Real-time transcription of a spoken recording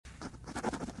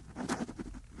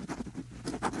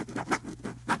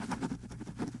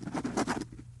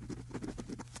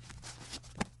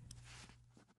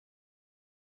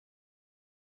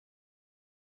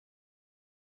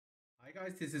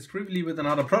guys, this is Scribbly with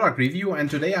another product review, and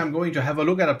today I'm going to have a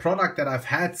look at a product that I've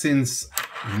had since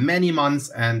many months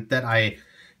and that I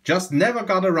just never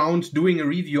got around doing a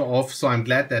review of. So I'm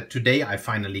glad that today I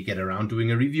finally get around doing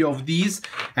a review of these,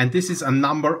 and this is a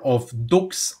number of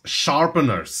DUX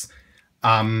sharpeners.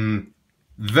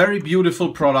 Very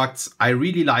beautiful products. I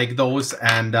really like those,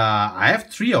 and I have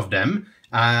 3 of them,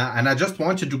 and I just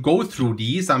wanted to go through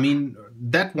these. I mean,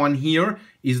 that one here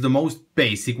is the most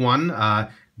basic one.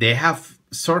 They have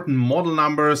certain model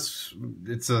numbers.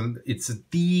 It's a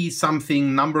D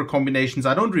something number combinations.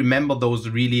 I don't remember those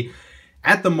really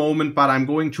at the moment, but I'm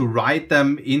going to write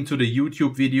them into the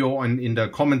YouTube video and in the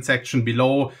comment section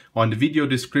below, on the video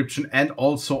description, and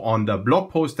also on the blog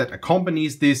post that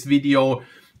accompanies this video.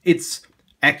 It's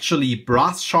actually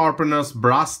brass sharpeners.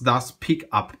 Brass does pick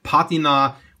up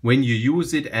patina when you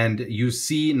use it, and you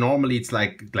see normally it's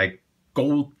like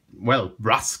gold, well,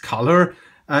 brass color.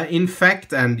 In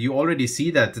fact, and you already see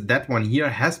that that one here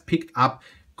has picked up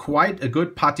quite a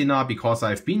good patina, because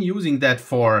I've been using that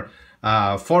for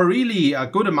really a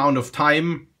good amount of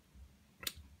time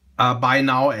by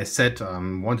now. As said,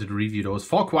 wanted to review those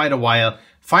for quite a while.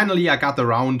 Finally, I got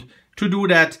around to do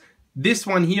that. This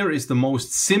one here is the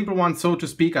most simple one, so to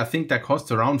speak. I think that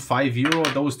costs around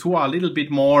 €5. Those two are a little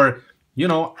bit more, you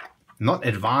know, not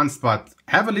advanced, but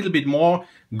have a little bit more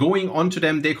going on to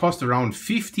them. They cost around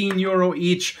 €15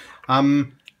 each.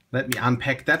 Let me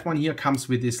unpack that one here. Comes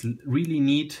with this really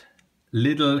neat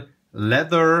little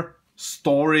leather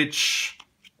storage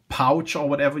pouch, or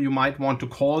whatever you might want to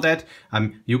call that.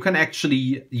 You can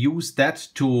actually use that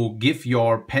to give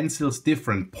your pencils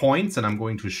different points, and I'm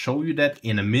going to show you that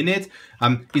in a minute.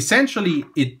 Essentially,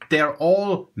 they're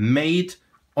all made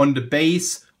on the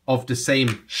base of the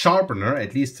same sharpener.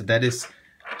 At least that is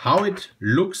how it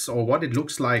looks, or what it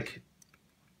looks like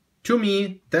to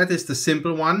me. That is the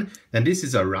simple one, and this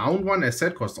is a round one. As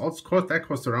said, costs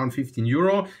around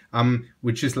 €15,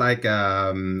 which is like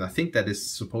I think that is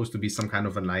supposed to be some kind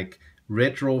of a like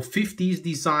retro 50s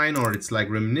design, or it's like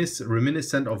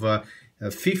reminiscent of a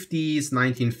 50s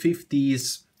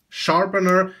 1950s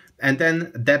sharpener. And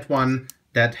then that one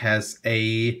that has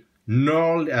a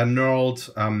knurled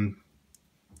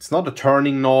it's not a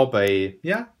turning knob, a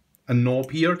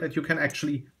knob here that you can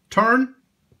actually turn.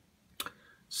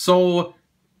 So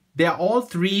they're all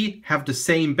 3 have the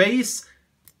same base.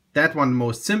 That one,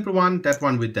 most simple one, that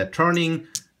one with that turning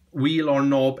wheel or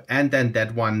knob, and then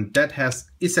that one that has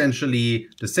essentially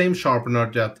the same sharpener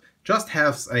that just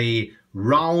has a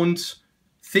round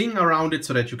thing around it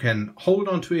so that you can hold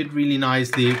on to it really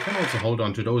nicely. You can also hold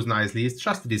on to those nicely. It's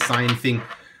just a design thing.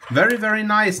 Very, very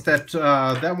nice that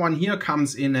that one here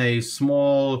comes in a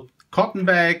small cotton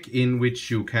bag in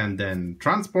which you can then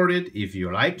transport it if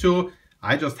you like to.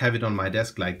 I just have it on my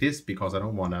desk like this because I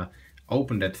don't want to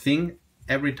open that thing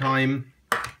every time.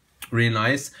 Really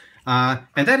nice.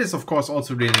 And that is, of course,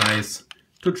 also really nice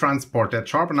to transport that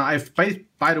sharpener. I've,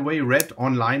 by the way, read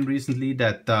online recently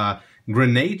that the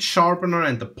grenade sharpener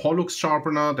and the Pollux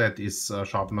sharpener, that is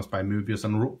sharpeners by Möbius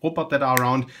and Ruppert that are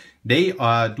around, they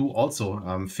do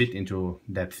also fit into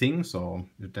that thing. So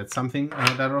if that's something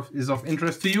that is of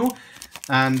interest to you.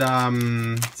 And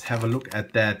let's have a look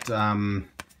at that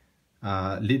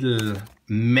little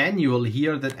manual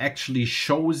here that actually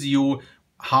shows you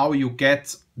how you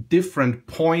get different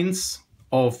points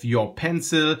of your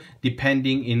pencil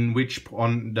depending in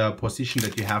on the position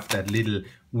that you have that little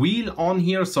wheel on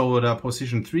here. So the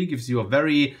position 3 gives you a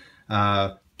very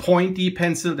pointy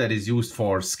pencil that is used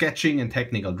for sketching and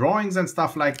technical drawings and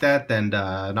stuff like that. Then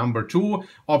the number 2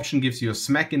 option gives you a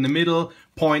smack in the middle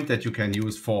point that you can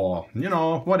use for, you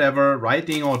know, whatever,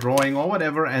 writing or drawing or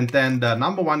whatever. And then the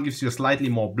number 1 gives you a slightly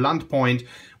more blunt point,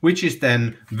 which is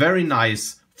then very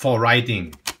nice for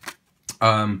writing.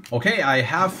 Okay, I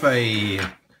have 2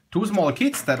 small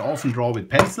kids that often draw with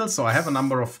pencils, so I have a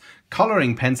number of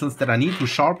coloring pencils that I need to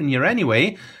sharpen here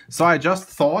anyway. So I just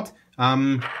thought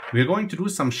we're going to do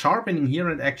some sharpening here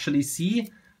and actually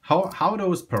see how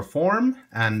those perform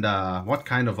and what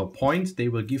kind of a point they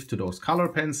will give to those color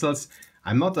pencils.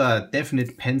 I'm not a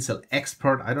definite pencil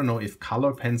expert. I don't know if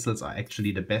color pencils are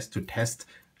actually the best to test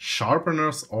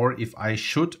sharpeners, or if I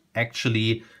should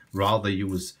actually rather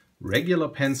use regular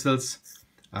pencils.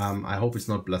 I hope it's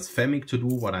not blasphemic to do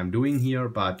what I'm doing here,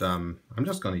 but I'm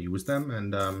just going to use them,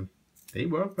 and they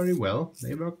work very well.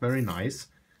 They work very nice.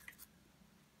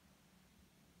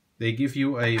 They give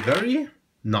you a very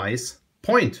nice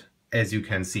point, as you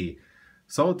can see.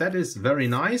 So that is very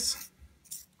nice.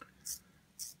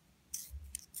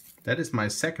 That is my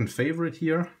second favorite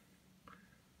here.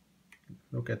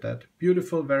 Look at that.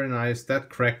 Beautiful, very nice. That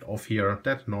cracked off here.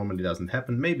 That normally doesn't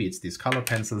happen. Maybe it's these color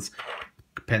pencils.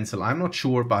 pencil, I'm not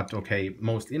sure, but okay,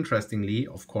 most interestingly,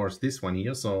 of course, this one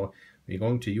here. So we're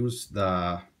going to use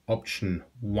the option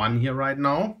 1 here right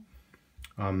now,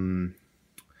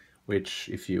 which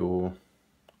if you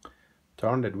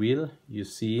turn that wheel, you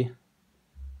see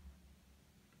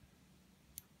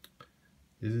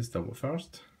this is the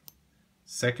first,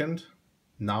 second.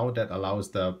 Now that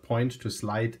allows the point to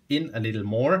slide in a little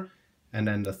more, and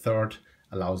then the third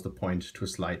allows the point to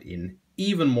slide in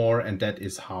even more, and that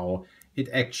is how it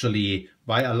actually,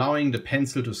 by allowing the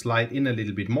pencil to slide in a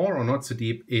little bit more or not so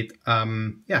deep, it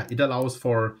it allows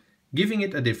for giving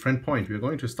it a different point. We're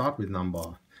going to start with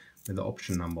the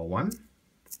option number 1,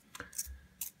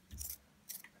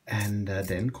 and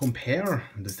then compare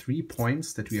the 3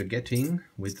 points that we are getting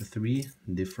with the 3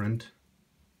 different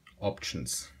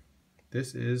options.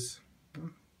 This is,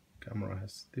 camera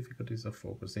has difficulties of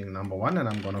focusing, number 1, and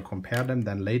I'm going to compare them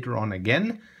then later on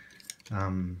again.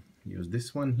 Use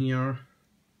this one here,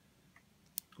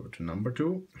 go to number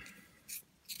 2.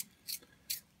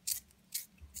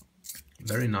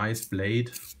 Very nice blade,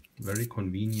 very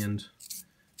convenient,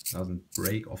 doesn't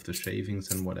break off the shavings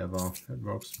and whatever. That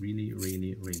works really,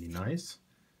 really, really nice.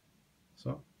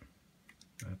 So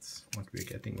that's what we're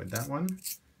getting with that one.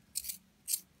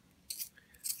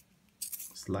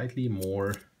 Slightly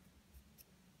more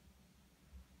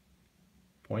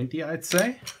pointy, I'd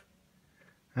say.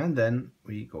 And then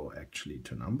we go actually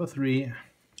to number 3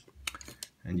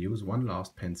 and use one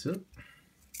last pencil.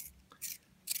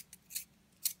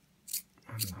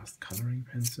 One last coloring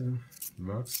pencil.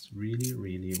 Works really,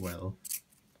 really well.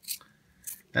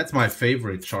 That's my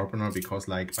favorite sharpener because,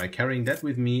 like, by carrying that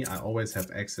with me, I always have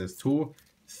access to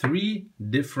 3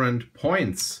 different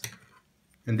points.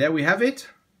 And there we have it.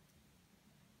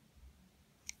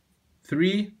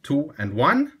 3, 2, and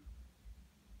 1.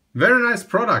 Very nice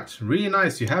product, really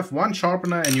nice. You have one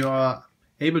sharpener and you are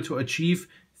able to achieve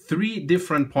 3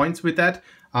 different points with that.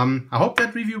 I hope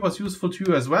that review was useful to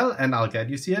you as well, and I'll get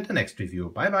you see you at the next review.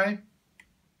 Bye bye.